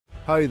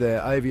Hey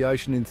there,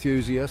 aviation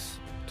enthusiasts.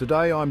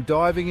 Today I'm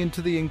diving into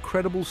the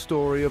incredible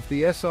story of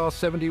the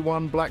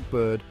SR-71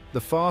 Blackbird, the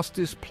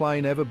fastest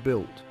plane ever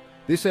built.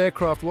 This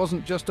aircraft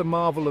wasn't just a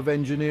marvel of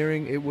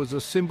engineering, it was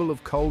a symbol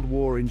of Cold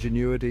War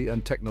ingenuity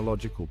and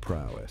technological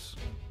prowess.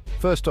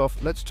 First off,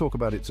 let's talk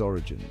about its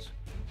origins.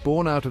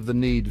 Born out of the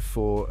need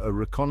for a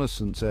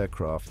reconnaissance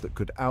aircraft that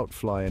could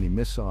outfly any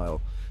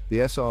missile,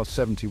 the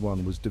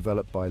SR-71 was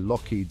developed by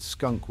Lockheed's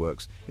Skunk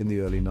Works in the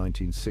early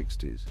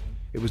 1960s.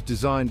 It was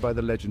designed by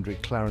the legendary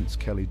Clarence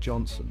Kelly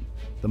Johnson,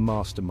 the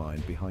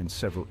mastermind behind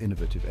several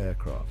innovative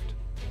aircraft.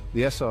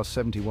 The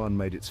SR-71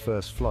 made its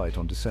first flight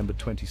on December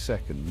 22,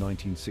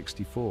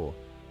 1964,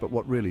 but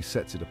what really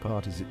sets it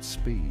apart is its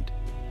speed.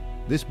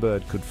 This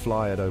bird could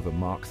fly at over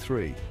Mach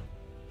 3.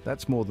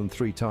 That's more than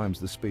 3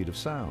 times the speed of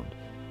sound.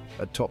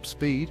 At top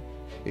speed,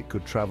 it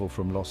could travel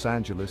from Los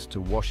Angeles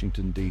to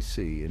Washington,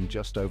 D.C. in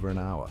just over an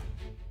hour.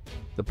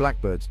 The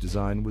Blackbird's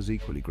design was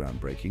equally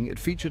groundbreaking. It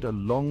featured a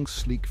long,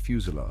 sleek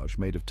fuselage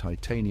made of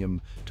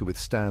titanium to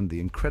withstand the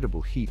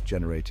incredible heat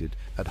generated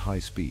at high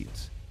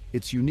speeds.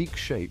 Its unique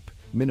shape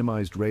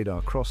minimized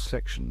radar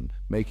cross-section,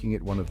 making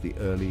it one of the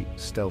early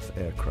stealth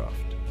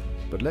aircraft.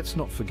 But let's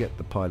not forget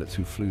the pilots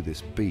who flew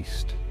this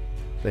beast.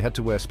 They had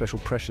to wear special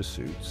pressure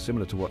suits,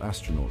 similar to what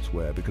astronauts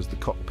wear, because the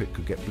cockpit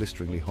could get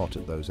blisteringly hot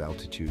at those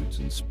altitudes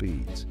and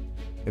speeds.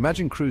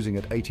 Imagine cruising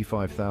at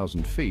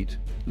 85,000 feet,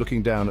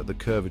 looking down at the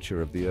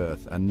curvature of the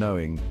Earth and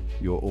knowing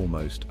you're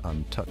almost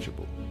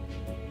untouchable.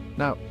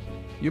 Now,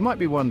 you might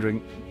be wondering,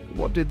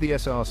 what did the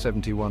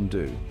SR-71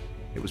 do?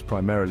 It was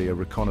primarily a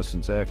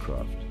reconnaissance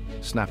aircraft,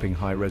 snapping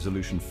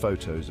high-resolution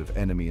photos of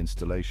enemy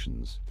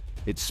installations.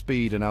 Its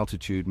speed and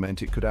altitude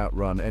meant it could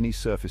outrun any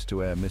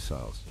surface-to-air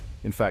missiles.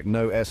 In fact,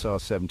 no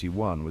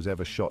SR-71 was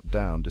ever shot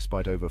down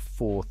despite over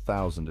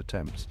 4,000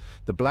 attempts.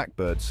 The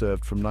Blackbird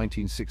served from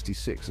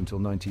 1966 until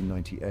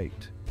 1998.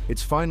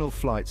 Its final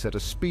flight set a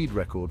speed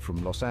record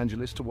from Los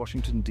Angeles to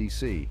Washington,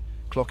 D.C.,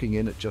 clocking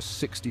in at just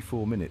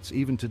 64 minutes.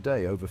 Even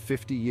today, over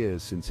 50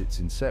 years since its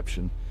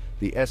inception,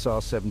 the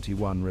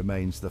SR-71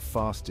 remains the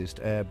fastest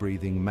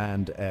air-breathing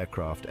manned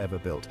aircraft ever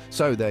built.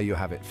 So there you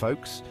have it,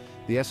 folks.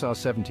 The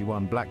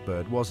SR-71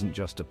 Blackbird wasn't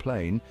just a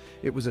plane,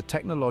 it was a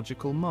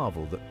technological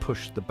marvel that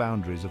pushed the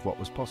boundaries of what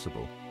was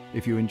possible.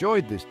 If you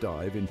enjoyed this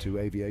dive into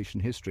aviation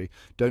history,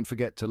 don't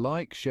forget to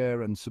like,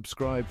 share and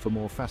subscribe for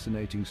more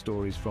fascinating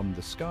stories from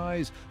the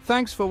skies.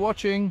 Thanks for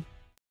watching!